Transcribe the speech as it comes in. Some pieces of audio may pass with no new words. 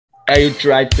Are you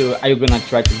gonna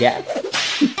try to guess?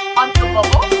 On the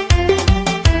bubble?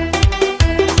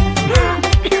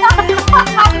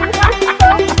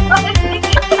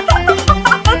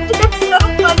 You're so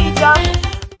funny, John.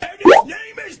 And his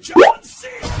name is John C.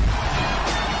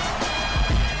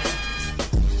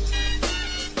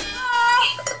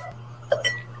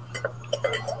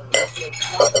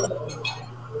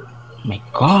 My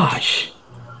gosh.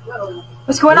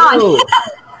 What's going on?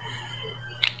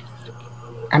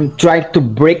 I'm trying to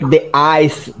break the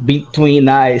ice between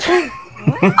us.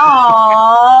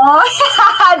 Oh,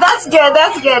 that's good.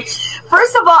 That's good.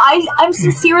 First of all, I'm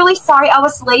sincerely sorry I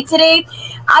was late today.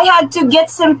 I had to get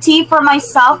some tea for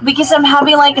myself because I'm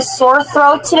having like a sore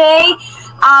throat today.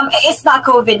 It's not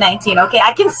COVID-19, okay?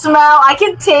 I can smell, I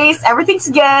can taste, everything's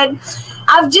good.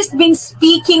 I've just been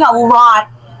speaking a lot.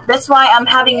 That's why I'm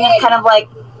having kind of like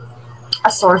a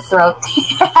sore throat.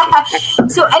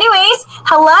 So anyways,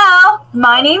 hello,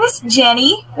 my name is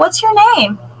Jenny. What's your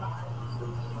name?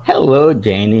 Hello,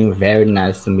 Jenny. Very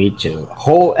nice to meet you.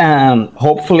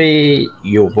 Hopefully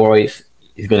your voice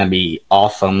is gonna be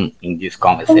awesome in this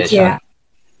conversation. Thank you.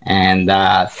 And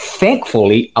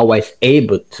thankfully, I was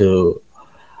able to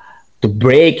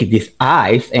break this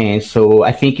ice, and so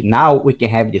I think now we can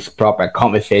have this proper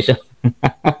conversation.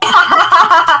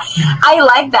 I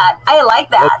like that. I like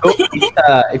that.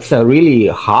 It's a really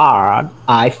hard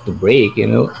ice to break, you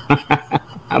know.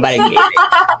 But I get it.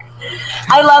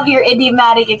 I love your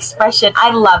idiomatic expression.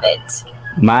 I love it.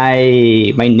 My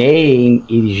name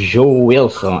is Joe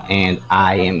Wilson, and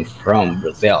I am from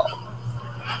Brazil.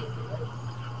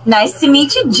 Nice to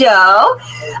meet you, Joe.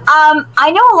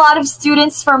 I know a lot of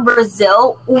students from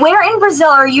Brazil. Where in Brazil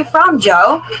are you from,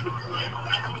 Joe?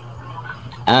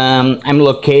 I'm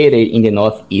located in the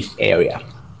northeast area.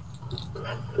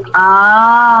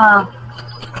 Ah.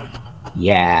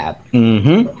 Yeah.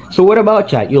 So what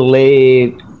about you? You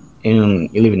live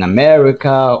in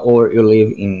America, or you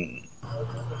live in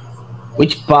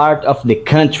which part of the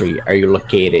country are you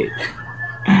located?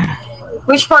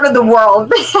 Which part of the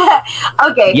world?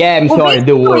 Okay. Yeah, I'm sorry,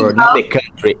 the world, not the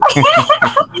country.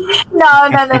 No.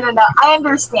 I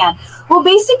understand. Well,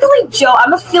 basically, Joe,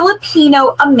 I'm a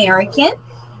Filipino American.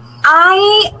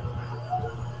 I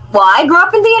grew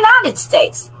up in the United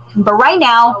States, but right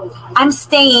now I'm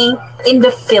staying in the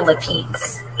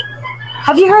Philippines.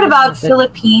 Have you heard about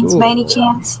Philippines by any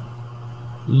chance?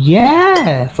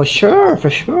 Yeah, for sure.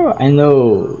 I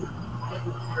know.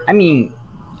 I mean,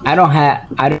 I don't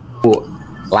know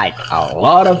like a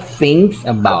lot of things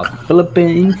about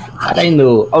Philippines, but I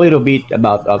know a little bit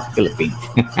about the Philippines.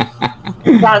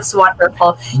 That's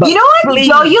wonderful. But you know what, please,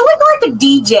 Joe? You look like a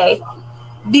DJ.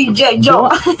 DJ Joe.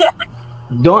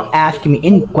 Don't ask me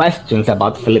any questions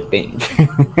about Philippines.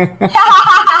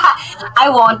 I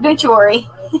won't. Don't you worry.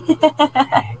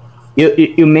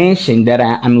 You mentioned that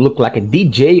I look like a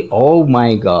DJ. Oh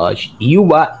my gosh,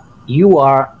 you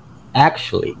are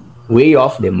actually way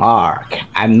off the mark.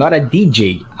 I'm not a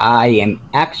DJ. I am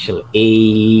actually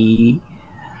a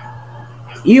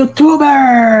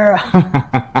YouTuber.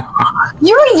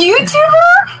 You're a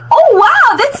YouTuber? Oh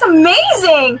wow, that's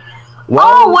amazing. Well,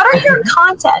 Oh, what are your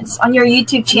contents on your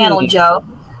YouTube channel, Joe?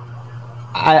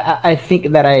 I think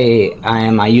that I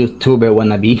am a YouTuber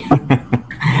wannabe.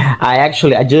 I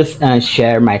just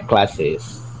share my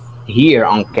classes here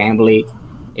on Cambly,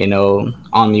 you know,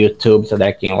 on YouTube, so that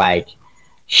I can like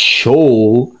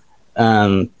show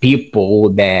people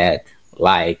that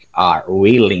like are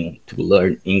willing to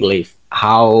learn English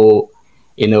how,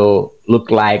 you know,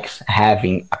 look like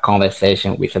having a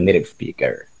conversation with a native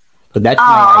speaker. So that's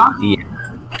my idea.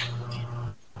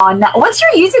 What's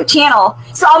your YouTube channel?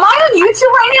 So am I on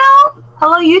YouTube right now?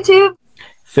 Hello, YouTube.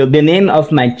 So the name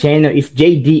of my channel is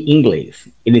JD English.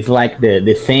 It is like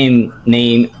the same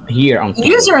name here on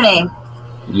Cambly. Username.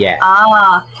 Yeah.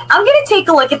 I'm gonna take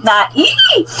a look at that.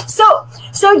 Yee! So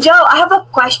Joe, I have a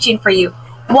question for you.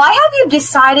 Why have you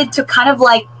decided to kind of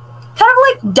like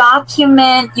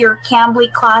document your Cambly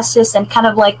classes and kind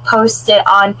of like post it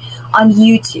on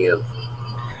YouTube?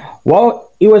 Well,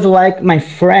 it was like my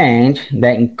friend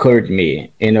that encouraged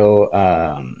me, you know.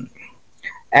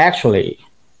 Actually,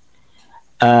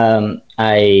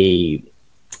 I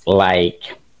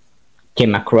like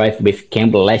came across with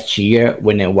Cambly last year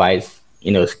when I was,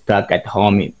 you know, stuck at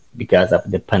home because of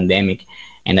the pandemic,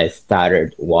 and I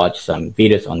started watch some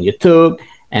videos on YouTube,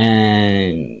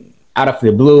 and out of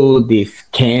the blue, this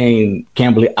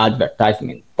Cambly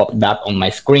advertisement popped up on my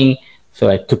screen. So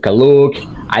I took a look.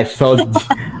 I saw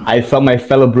my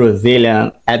fellow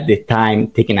Brazilian at the time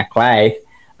taking a class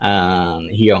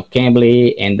here on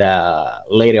Cambly, and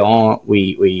later on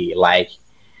we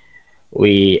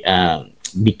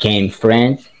became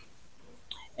friends.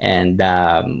 And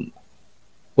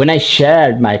when I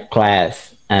shared my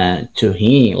class to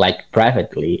him, like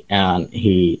privately,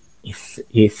 he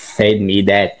said me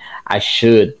that I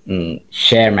should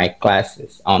share my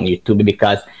classes on YouTube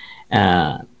because,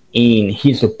 in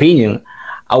his opinion,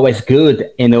 I was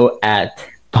good, at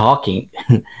talking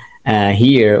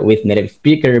here with native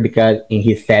speaker because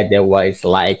he said there was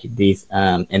like this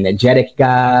energetic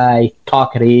guy,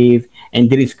 talkative, and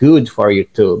that is good for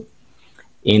YouTube.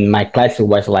 In my class, it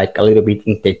was like a little bit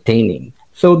entertaining.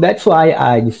 So that's why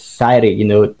I decided,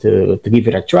 to give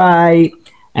it a try.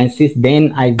 And since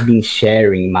then, I've been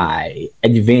sharing my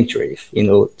adventures,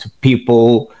 to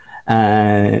people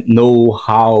know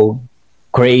how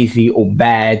crazy or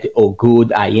bad or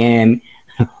good I am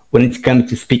when it comes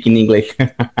to speaking English.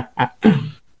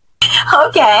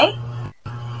 Okay.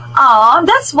 Oh,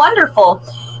 that's wonderful.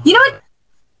 You know what?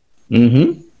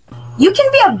 Mm-hmm. You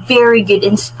can be a very good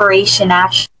inspiration,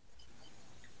 actually.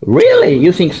 Really?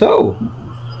 You think so?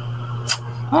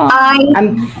 Oh,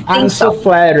 I'm so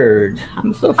flattered.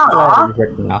 I'm so flattered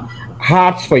right now.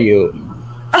 Hearts for you.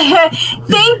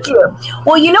 Thank you.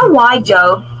 Well, you know why,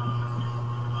 Joe?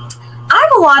 I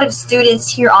have a lot of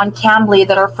students here on Cambly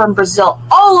that are from Brazil,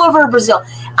 all over Brazil.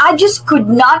 I just could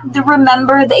not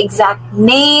remember the exact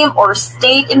name or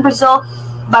state in Brazil,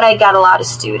 but I got a lot of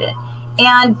students.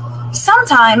 And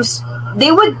sometimes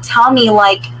they would tell me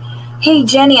like, hey,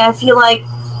 Jenny, I feel like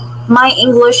my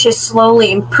English is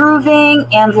slowly improving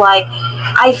and like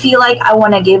I feel like I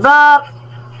want to give up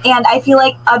and I feel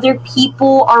like other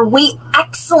people are way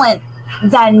excellent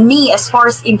than me as far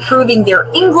as improving their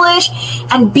English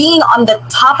and being on the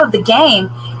top of the game.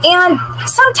 And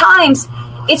sometimes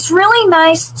it's really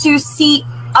nice to see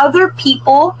other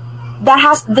people that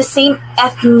has the same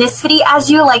ethnicity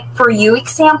as you. Like for you,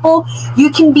 example,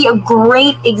 you can be a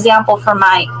great example for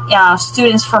my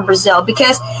students from Brazil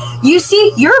because you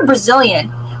see, you're a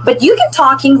Brazilian, but you can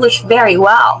talk English very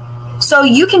well. So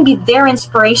you can be their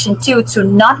inspiration too, to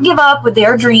not give up with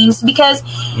their dreams because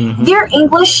their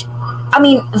English,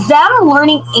 them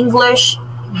learning English,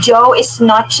 Joe, is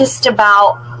not just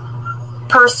about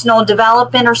personal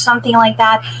development or something like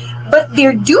that, but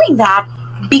they're doing that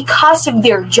because of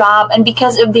their job and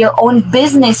because of their own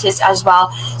businesses as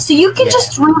well. So you can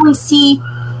just really see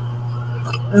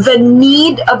the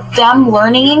need of them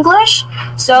learning English.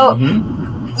 So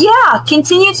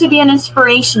continue to be an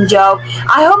inspiration, Joe.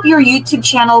 I hope your YouTube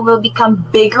channel will become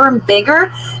bigger and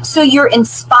bigger so you're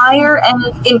inspire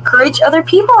and encourage other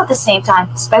people at the same time,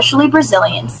 especially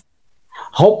Brazilians.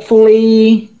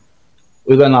 Hopefully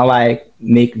we're gonna like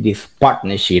make this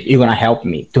partnership. You're gonna help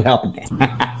me to help them.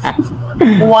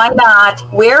 Why not?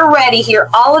 We're ready here.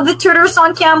 All of the tutors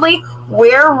on Cambly,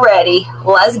 we're ready.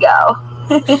 Let's go.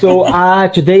 So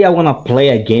today I wanna play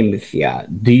a game with you.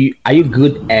 Are you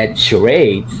good at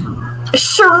charades?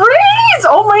 Charades?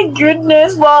 Oh my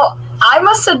goodness. Well, I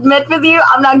must admit with you,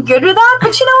 I'm not good with that,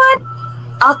 but you know what?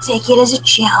 I'll take it as a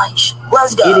challenge.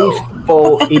 Let's go.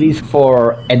 It is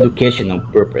for educational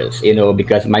purpose,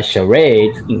 because my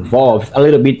charades involves a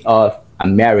little bit of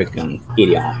American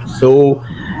idiom. So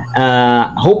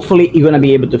hopefully you're gonna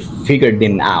be able to figure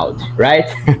them out, right?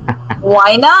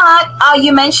 Why not?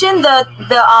 You mentioned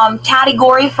the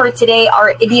category for today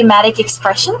are idiomatic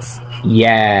expressions.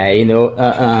 Yeah,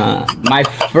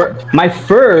 my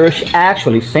first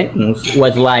actually sentence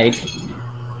was like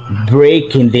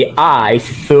breaking the ice,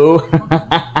 so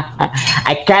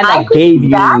I kind of gave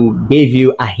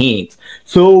you a hint.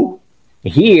 So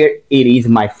here it is,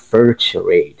 my first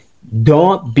charade.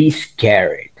 Don't be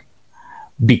scared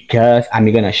because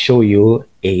I'm gonna show you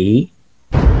a.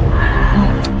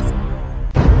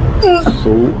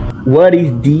 So what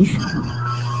is this?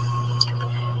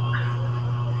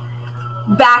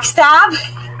 Backstab?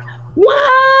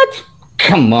 What?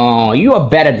 Come on, you are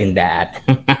better than that.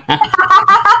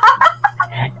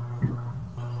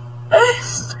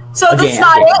 So that's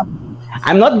not it?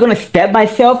 I'm not gonna stab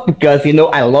myself because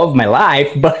I love my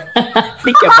life, but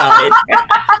think about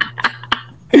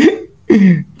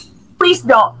it. Please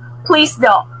don't. Please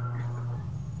don't.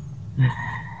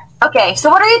 Okay, so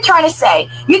what are you trying to say?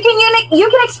 You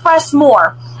can express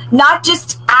more, not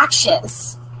just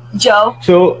actions, Joe.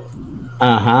 So,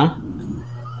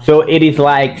 So it is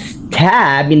like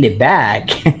stab in the back.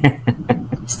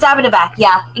 Stab in the back,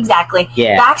 yeah, exactly.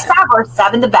 Yeah. Backstab or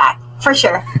stab in the back, for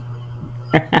sure.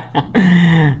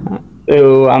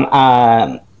 So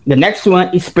the next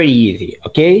one is pretty easy,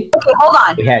 okay? Okay, hold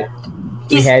on.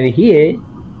 We have it here.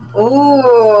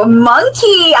 Ooh,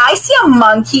 monkey. I see a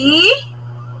monkey.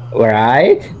 All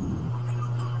right.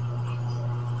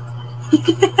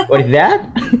 What is that?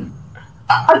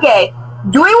 Okay,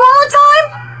 Do it one more time.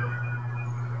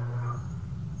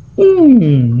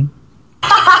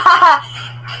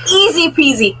 Easy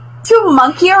peasy. To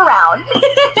monkey around.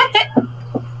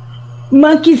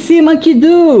 Monkey see, monkey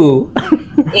do.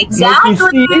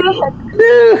 Exactly.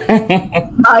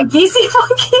 Monkey see,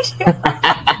 monkey do.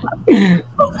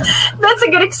 That's a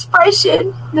good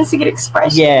expression. That's a good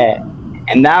expression. Yeah.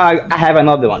 And now I have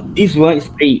another one. This one is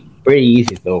pretty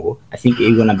easy though. I think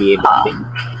you're gonna be able to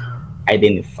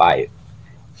identify it.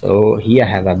 So here I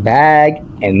have a bag,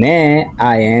 and then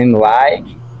I am like,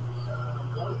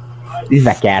 this is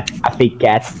a cat, a fake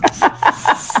cat.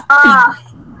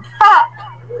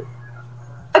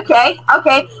 Okay.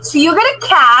 So you get a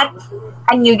cat,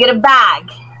 and you get a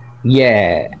bag.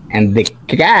 Yeah, and the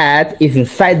cat is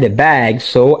inside the bag,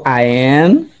 so I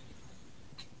am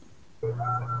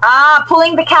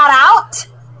Pulling the cat out.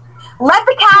 Let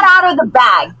the cat out of the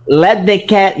bag. let the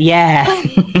cat. Yeah,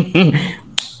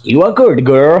 you are good,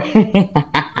 girl. It's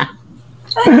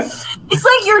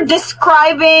like you're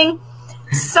describing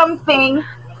something.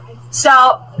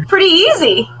 So pretty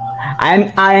easy.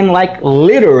 I'm like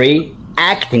literally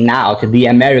acting out the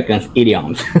Americans'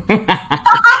 idioms.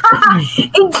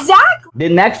 Exactly. The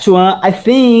next one, I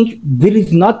think this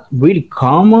is not really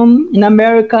common in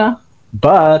America,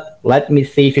 but let me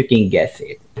see if you can guess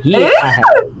it. Here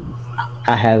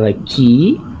I have a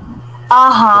key.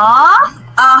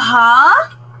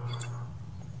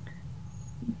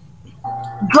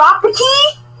 Drop the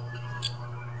key.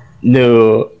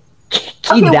 No, key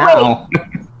Okay, down.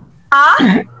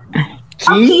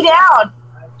 Key down.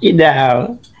 Key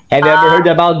down. Have you ever heard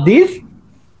about this?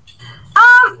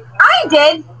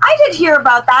 I did hear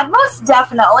about that, most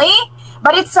definitely.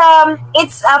 But it's a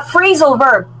phrasal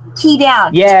verb. Key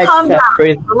down. Yeah, To calm it's a down.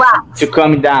 phrase Relax. to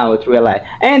calm down, to relax.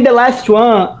 And the last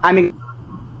one, I'm going to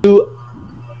do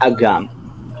a gum.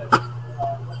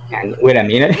 And wait a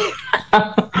minute,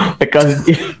 because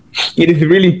it is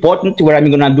really important what I'm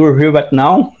gonna do here right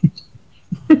now.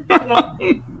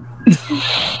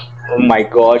 Oh my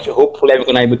gosh! Hopefully, I'm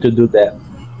gonna be able to do that.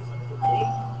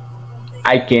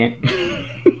 I can't.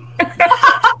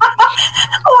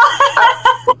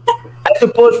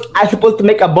 I supposed to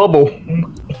make a bubble.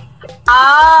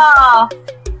 Oh.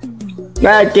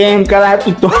 I can't because I have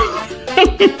to talk.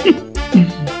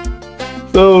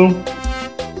 So,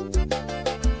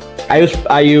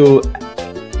 are you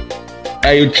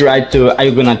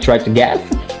gonna try to guess?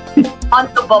 On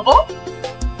the bubble?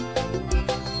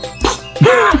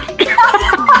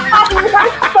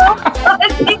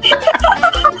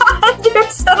 You're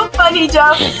so funny,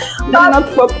 Joe.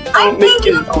 I think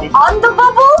on the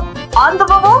bubble? On the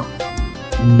bubble?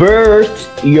 Burst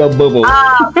your bubble.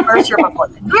 Burst your bubble.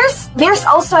 There's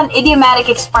also an idiomatic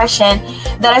expression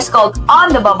that is called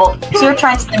on the bubble. So you're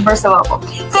trying to burst the bubble.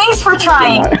 Thanks for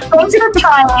trying. Thanks for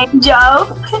trying, Joe.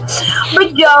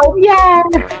 But Joe, Yeah.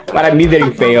 But I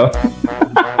misery fail.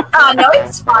 no,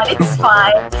 it's fine. It's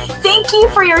fine. Thank you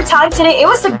for your time today. It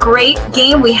was a great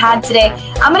game we had today.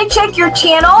 I'm gonna check your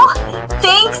channel.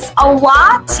 Thanks a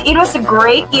lot. It was a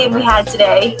great game we had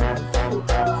today.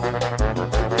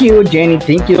 Thank you, Jenny.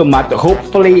 Thank you so much.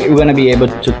 Hopefully, we're gonna be able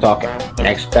to talk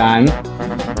next time.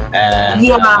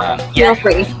 Feel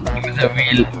free. It was a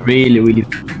really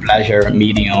pleasure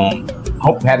meeting you.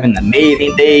 Hope you have an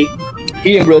amazing day.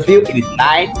 Here in Brazil, it is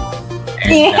night.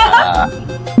 And,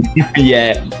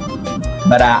 yeah.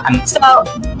 But I'm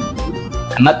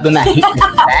not gonna hit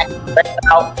the back right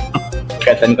now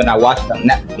because I'm gonna watch some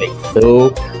Netflix.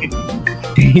 So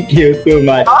thank you so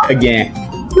much again.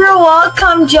 You're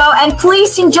welcome, Joe. And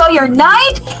please enjoy your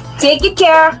night. Take good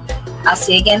care. I'll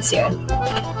see you again soon.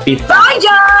 Peace. Bye,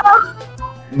 Joe.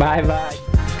 Bye.